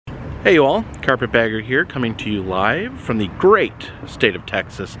Hey you all, Carpetbagger here, coming to you live from the great state of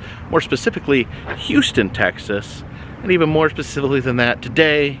Texas, more specifically Houston, Texas, and even more specifically than that,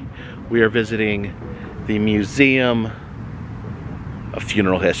 today we are visiting the Museum of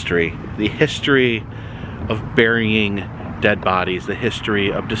Funeral History, the history of burying dead bodies, the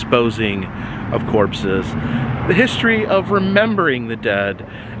history of disposing of corpses, the history of remembering the dead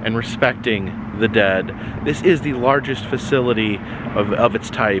and respecting the dead. This is the largest facility of its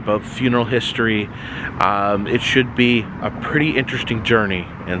type, of funeral history. It should be a pretty interesting journey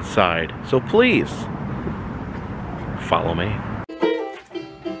inside. So please, follow me.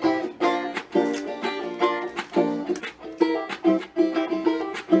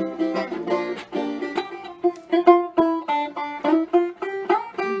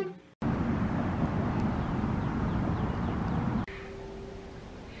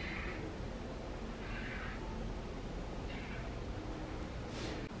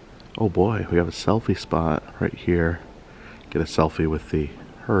 Oh boy, we have a selfie spot right here. Get a selfie with the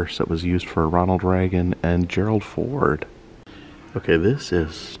hearse that was used for Ronald Reagan and Gerald Ford. Okay, this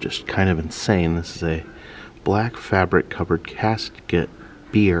is just kind of insane. This is a black fabric covered casket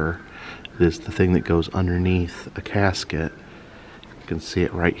bier. It is the thing that goes underneath a casket. You can see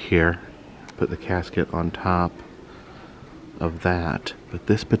it right here. Put the casket on top of that. But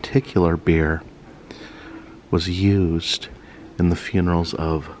this particular bier was used in the funerals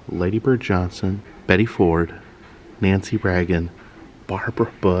of Lady Bird Johnson, Betty Ford, Nancy Reagan,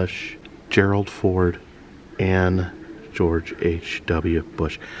 Barbara Bush, Gerald Ford, and George H.W.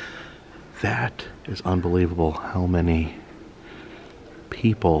 Bush. That is unbelievable how many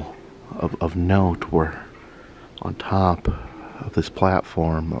people of note were on top of this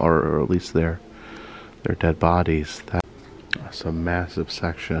platform, or at least their dead bodies. That's a massive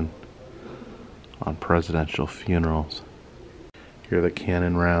section on presidential funerals. Here are the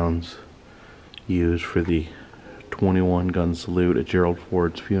cannon rounds used for the 21 gun salute at Gerald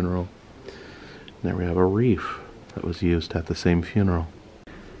Ford's funeral. And there we have a reef that was used at the same funeral.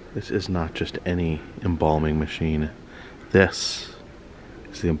 This is not just any embalming machine. This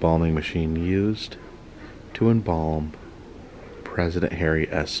is the embalming machine used to embalm President Harry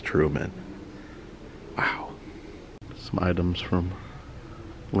S. Truman. Wow. Some items from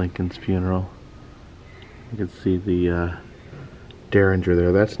Lincoln's funeral. You can see the Derringer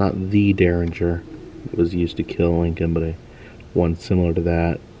there. That's not the Derringer that was used to kill Lincoln, but one similar to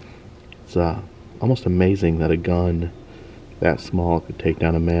that. It's almost amazing that a gun that small could take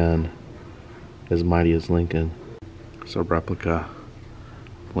down a man as mighty as Lincoln. It's a replica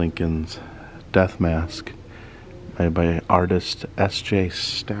of Lincoln's death mask made by artist S.J.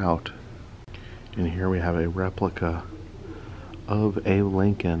 Stout. And here we have a replica of Abe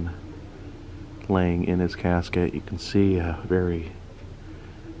Lincoln laying in his casket. You can see a very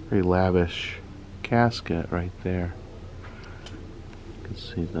lavish casket right there. You can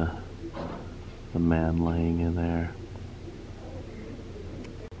see the man laying in there.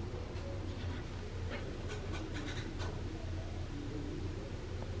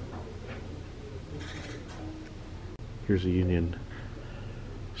 Here's a Union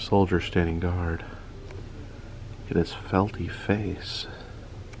soldier standing guard. Look at his felty face.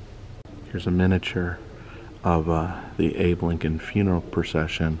 Here's a miniature of the Abe Lincoln funeral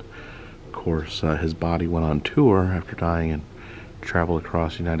procession. Of course, his body went on tour after dying and traveled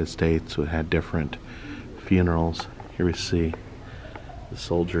across the United States, so it had different funerals. Here we see the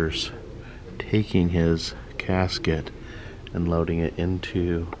soldiers taking his casket and loading it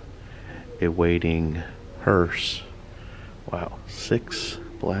into a waiting hearse. Wow, 6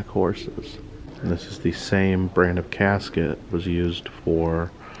 black horses. And this is the same brand of casket that was used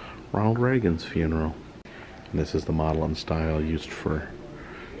for Ronald Reagan's funeral. And this is the model and style used for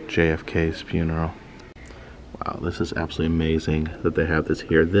JFK's funeral. Wow, this is absolutely amazing that they have this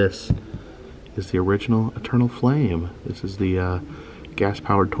here. This is the original Eternal Flame. This is the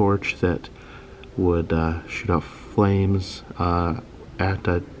gas-powered torch that would shoot out flames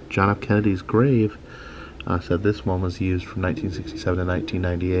at John F. Kennedy's grave. Said this one was used from 1967 to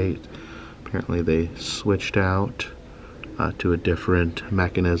 1998. Apparently they switched out to a different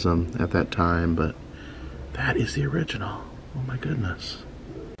mechanism at that time, but that is the original. Oh my goodness.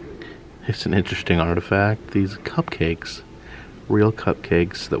 It's an interesting artifact. These cupcakes, real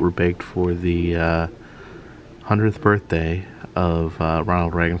cupcakes that were baked for the 100th birthday of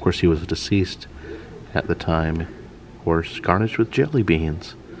Ronald Reagan. Of course, he was deceased at the time. Of course, garnished with jelly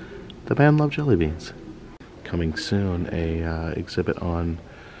beans. The man loved jelly beans. Coming soon, a exhibit on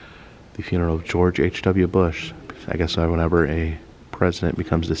the funeral of George H.W. Bush. I guess whenever a president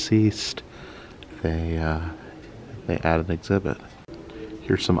becomes deceased, they add an exhibit.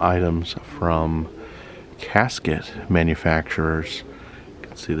 Here's some items from casket manufacturers. You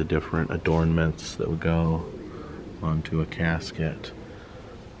can see the different adornments that would go onto a casket.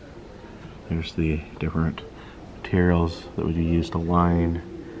 There's the different materials that would be used to line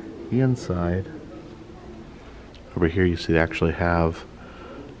the inside. Over here you see they actually have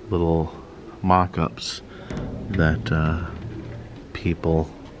little mock-ups that people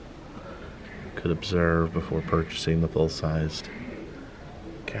could observe before purchasing the full-sized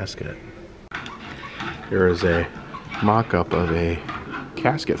casket. Here is a mock-up of a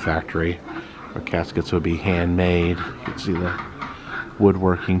casket factory where caskets would be handmade. You can see the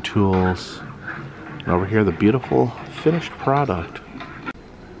woodworking tools. And over here, the beautiful finished product.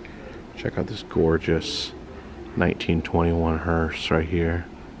 Check out this gorgeous 1921 hearse right here.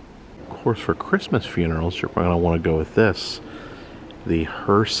 Of course, for Christmas funerals, you're probably going to want to go with this. The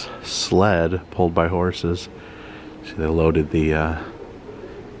hearse sled pulled by horses. See, they loaded the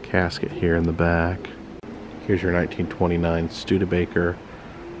casket here in the back. Here's your 1929 Studebaker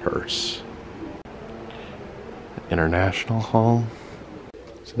hearse. International Hall.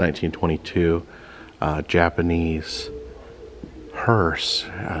 It's a 1922 Japanese hearse.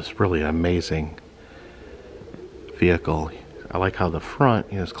 It's really an amazing vehicle. I like how the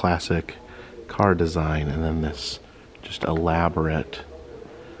front is classic car design, and then this just elaborate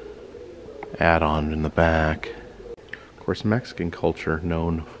add-on in the back. Of course, Mexican culture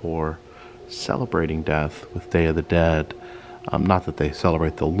known for celebrating death with Day of the Dead. Not that they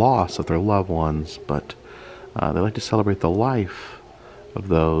celebrate the loss of their loved ones, but they like to celebrate the life of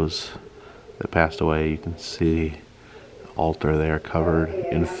those that passed away. You can see the altar there covered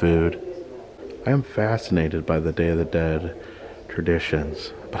in food. I am fascinated by the Day of the Dead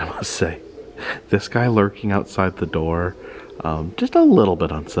traditions, but I must say, this guy lurking outside the door, just a little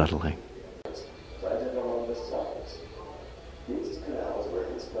bit unsettling.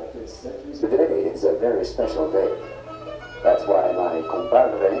 Today is a very special day. That's why my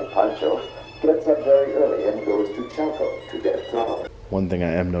compadre, Pancho, gets up very early and goes to Chaco to get flowers. One thing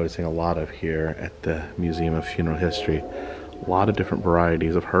I am noticing a lot of here at the Museum of Funeral History, a lot of different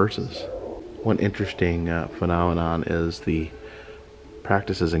varieties of hearses. One interesting phenomenon is the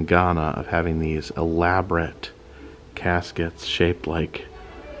practices in Ghana of having these elaborate caskets shaped like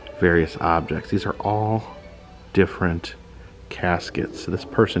various objects. These are all different caskets. So this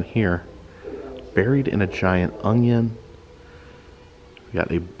person here, buried in a giant onion. We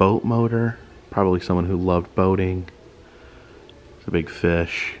got a boat motor, probably someone who loved boating. It's a big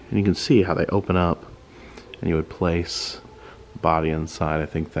fish, and you can see how they open up and you would place the body inside. I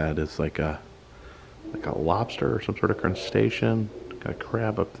think that is like a lobster or some sort of crustacean. Got a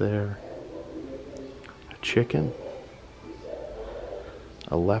crab up there, a chicken,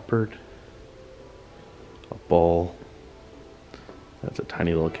 a leopard, a bull. That's a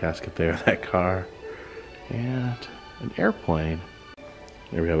tiny little casket there, that car, and an airplane.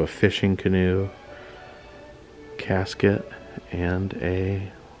 There we have a fishing canoe, casket, and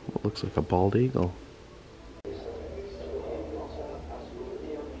what looks like a bald eagle.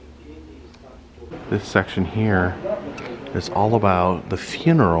 This section here is all about the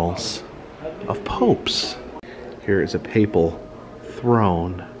funerals of popes. Here is a papal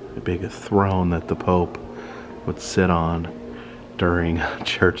throne, a big throne that the Pope would sit on during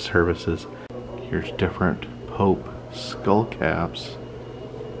church services. Here's different Pope skull caps.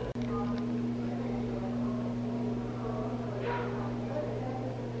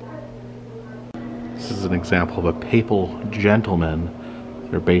 This is an example of a papal gentleman.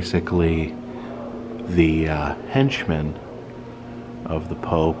 They're basically the henchmen of the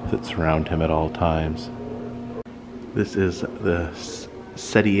Pope that surround him at all times. This is the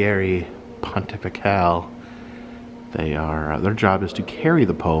Sedieri Pontificale. Their job is to carry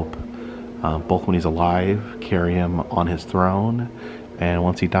the Pope, both when he's alive, carry him on his throne, and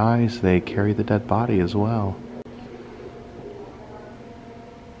once he dies, they carry the dead body as well.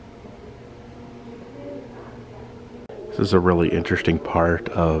 This is a really interesting part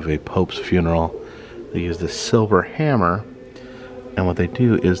of a Pope's funeral. They use this silver hammer, and what they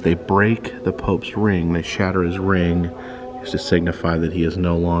do is they break the Pope's ring. They shatter his ring just to signify that he is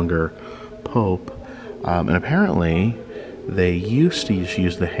no longer Pope. And apparently, they used to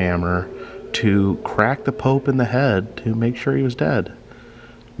use the hammer to crack the Pope in the head to make sure he was dead.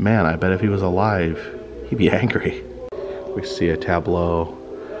 Man, I bet if he was alive, he'd be angry. We see a tableau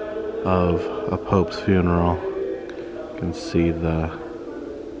of a Pope's funeral. You can see the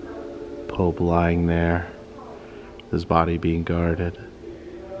Pope lying there, his body being guarded.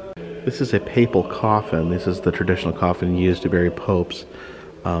 This is a papal coffin. This is the traditional coffin used to bury popes.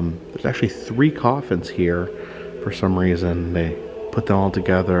 There's actually 3 coffins here. For some reason, they put them all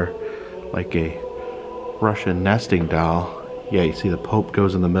together like a Russian nesting doll. Yeah, you see the Pope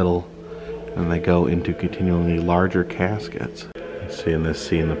goes in the middle, and they go into continually larger caskets. You see in this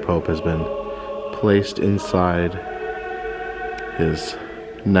scene, the Pope has been placed inside his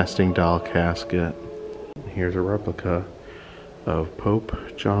nesting doll casket. Here's a replica of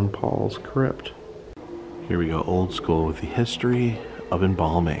Pope John Paul's crypt. Here we go, old school with the history of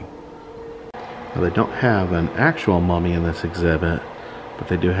embalming. Now, they don't have an actual mummy in this exhibit, but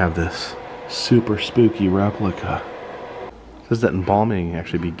they do have this super spooky replica. It says that embalming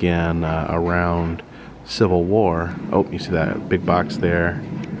actually began around Civil War. Oh, you see that big box there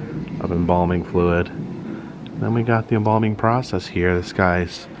of embalming fluid. Then we got the embalming process here. This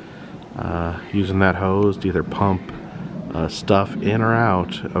guy's using that hose to either pump stuff in or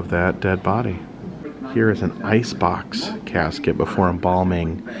out of that dead body. Here is an icebox casket. Before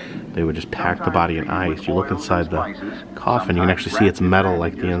embalming, they would just pack the body in ice. You look inside the coffin, you can actually see it's metal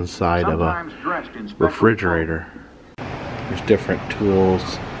like the inside of a refrigerator. There's different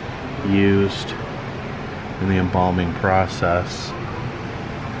tools used in the embalming process.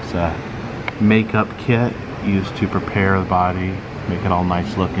 It's a makeup kit used to prepare the body, make it all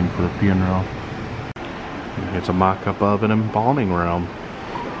nice looking for the funeral. It's a mock-up of an embalming room.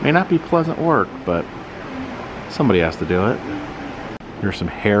 May not be pleasant work, but somebody has to do it. Here's some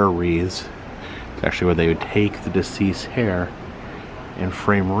hair wreaths. It's actually where they would take the deceased hair and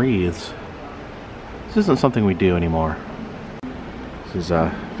frame wreaths. This isn't something we do anymore. This is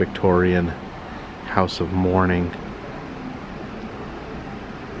a Victorian house of mourning.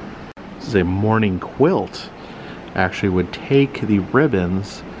 This is a mourning quilt. Actually would take the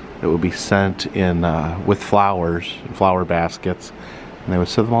ribbons that would be sent in with flowers, flower baskets, and they would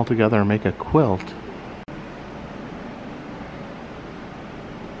sew them all together and make a quilt.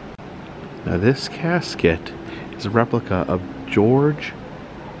 Now this casket is a replica of George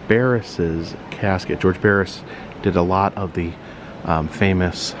Barris's casket. George Barris did a lot of the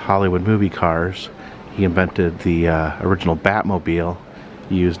famous Hollywood movie cars. He invented the original Batmobile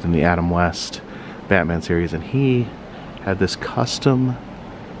used in the Adam West Batman series, and he had this custom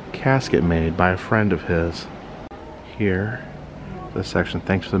casket made by a friend of his. Here, this section,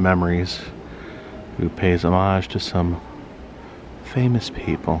 thanks for the memories, who pays homage to some famous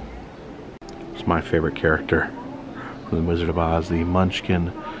people. It's my favorite character from The Wizard of Oz, the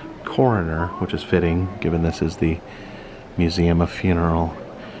Munchkin coroner, which is fitting given this is the Museum of Funeral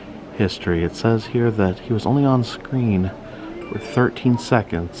History. It says here that he was only on screen for 13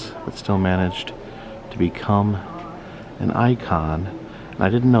 seconds, but still managed to become an icon. And I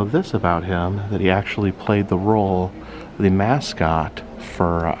didn't know this about him, that he actually played the role of the mascot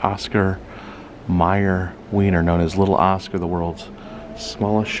for Oscar Mayer Wiener, known as Little Oscar, the world's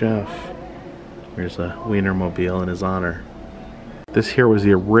smallest chef. Here's a Wienermobile in his honor. This here was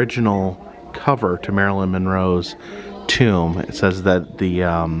the original cover to Marilyn Monroe's tomb. It says that the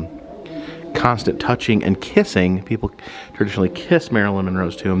constant touching and kissing, people traditionally kiss Marilyn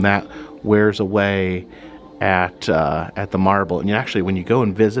Monroe's tomb, that wears away at the marble. And actually, when you go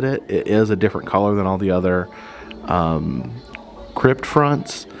and visit it, it is a different color than all the other crypt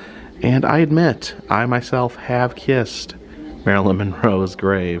fronts. And I admit, I myself have kissed Marilyn Monroe's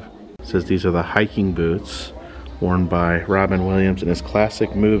grave. It says these are the hiking boots worn by Robin Williams in his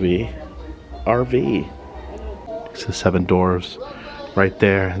classic movie, RV. It's the Seven Dwarfs right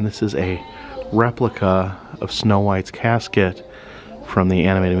there. And this is a replica of Snow White's casket from the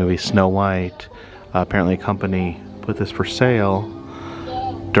animated movie Snow White. Apparently a company put this for sale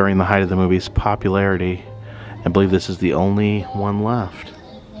during the height of the movie's popularity. I believe this is the only one left.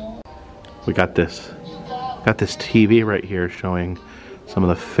 We got this TV right here showing some of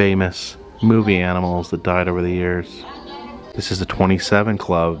the famous movie animals that died over the years. This is the 27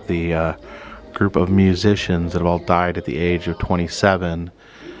 Club, the group of musicians that have all died at the age of 27.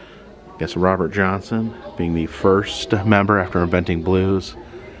 I guess Robert Johnson being the first member after inventing blues.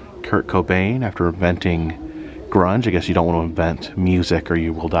 Kurt Cobain after inventing grunge. I guess you don't want to invent music or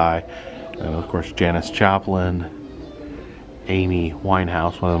you will die. And of course Janis Joplin, Amy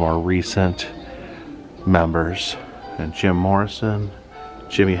Winehouse, one of the more recent members, and Jim Morrison,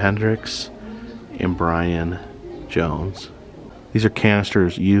 Jimi Hendrix, and Brian Jones. These are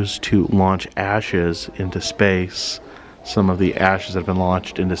canisters used to launch ashes into space. Some of the ashes that have been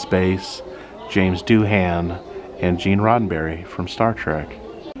launched into space, James Doohan and Gene Roddenberry from Star Trek.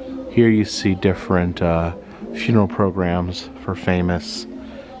 Here you see different funeral programs for famous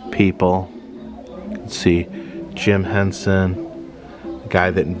people. You can see Jim Henson, the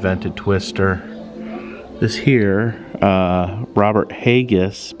guy that invented Twister. This here, Robert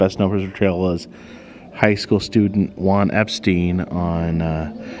Haggis, best known for his portrayal as high school student Juan Epstein on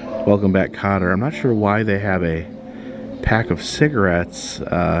Welcome Back, Kotter. I'm not sure why they have a pack of cigarettes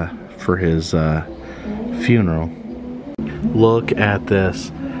for his funeral. Look at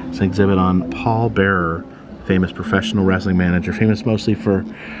this. It's an exhibit on Paul Bearer, famous professional wrestling manager, famous mostly for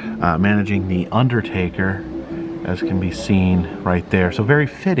managing The Undertaker, as can be seen right there. So very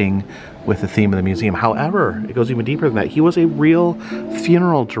fitting with the theme of the museum. However, it goes even deeper than that. He was a real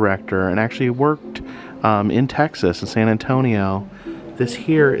funeral director and actually worked in Texas, in San Antonio. This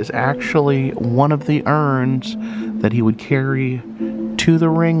here is actually one of the urns that he would carry to the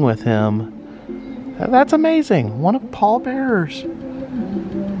ring with him. That's amazing. One of Paul Bearer's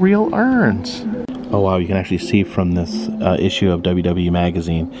real urns. Oh wow, you can actually see from this issue of WWE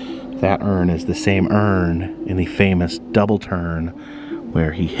Magazine, that urn is the same urn in the famous double turn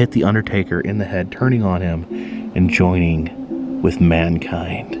where he hit The Undertaker in the head, turning on him and joining with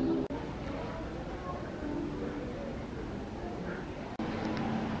mankind.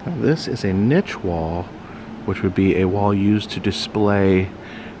 Now, this is a niche wall, which would be a wall used to display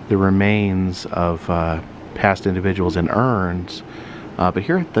the remains of past individuals in urns. But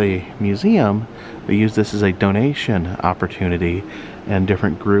here at the museum, we use this as a donation opportunity, and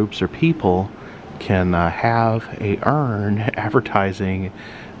different groups or people can have a urn advertising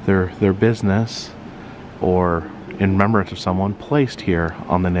their business or in remembrance of someone placed here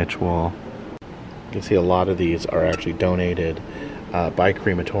on the niche wall. You can see a lot of these are actually donated by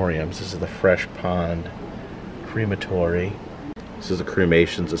crematoriums. This is the Fresh Pond Crematory. This is the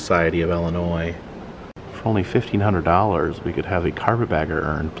Cremation Society of Illinois. For only $1,500, we could have a Carpetbagger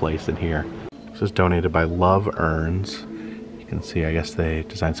urn placed in here. This is donated by Love Urns. You can see, I guess they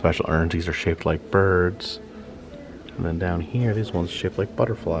designed special urns. These are shaped like birds. And then down here, these ones shaped like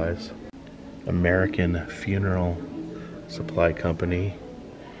butterflies. American Funeral Supply Company.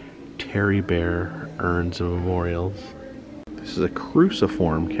 Terry Bear Urns and Memorials. This is a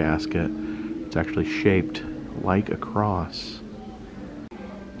cruciform casket. It's actually shaped like a cross.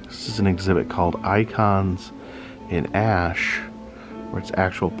 This is an exhibit called Icons in Ash, where it's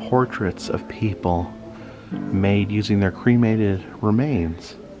actual portraits of people made using their cremated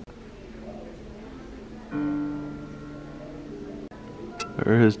remains.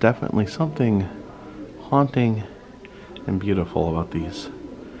 There is definitely something haunting and beautiful about these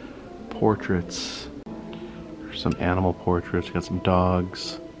portraits. There's some animal portraits, got some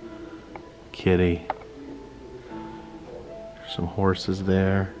dogs, kitty, there's some horses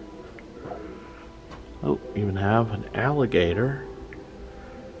there. Oh, even have an alligator,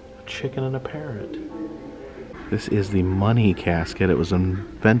 a chicken, and a parrot. This is the money casket. It was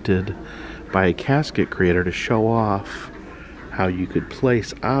invented by a casket creator to show off how you could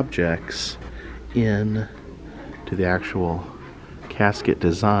place objects in to the actual casket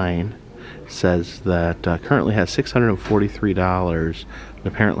design. It says that currently has $643, and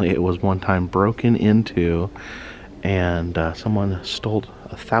apparently it was one time broken into and someone stole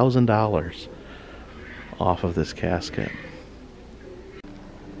 $1,000 off of this casket.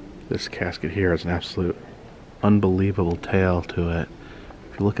 This casket here has an absolute unbelievable tale to it.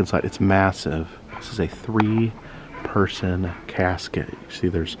 If you look inside, it's massive. This is a 3-person casket. You see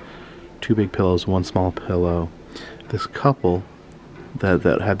there's 2 big pillows, 1 small pillow. This couple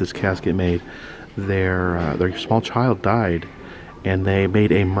that had this casket made, their small child died, and they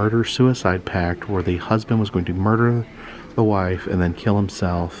made a murder-suicide pact where the husband was going to murder the wife and then kill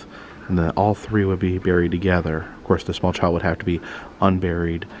himself, and then all 3 would be buried together. Of course, the small child would have to be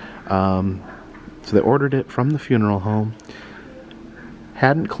unburied. So they ordered it from the funeral home,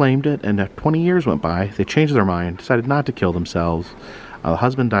 hadn't claimed it, and 20 years went by. They changed their mind, decided not to kill themselves. The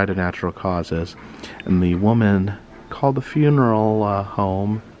husband died of natural causes, and the woman called the funeral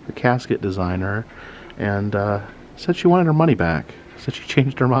home, the casket designer, and said she wanted her money back. Said she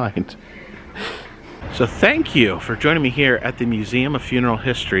changed her mind. So thank you for joining me here at the Museum of Funeral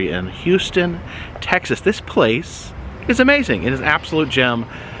History in Houston, Texas. This place is amazing. It is an absolute gem.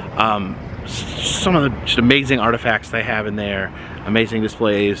 Some of the just amazing artifacts they have in there, amazing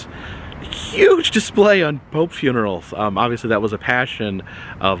displays. Huge display on Pope funerals. Obviously that was a passion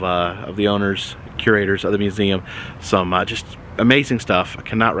of the owners, curators of the museum. Some just amazing stuff. I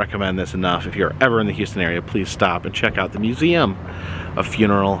cannot recommend this enough. If you're ever in the Houston area, please stop and check out the Museum of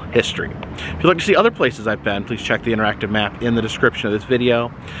Funeral History. If you'd like to see other places I've been, please check the interactive map in the description of this video.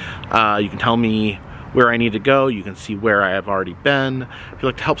 You can tell me where I need to go. You can see where I have already been. If you'd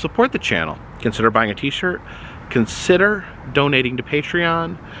like to help support the channel, consider buying a t-shirt. Consider donating to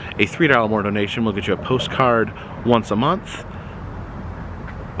Patreon. A $3 more donation will get you a postcard once a month.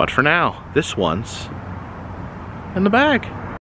 But for now, this one's in the bag.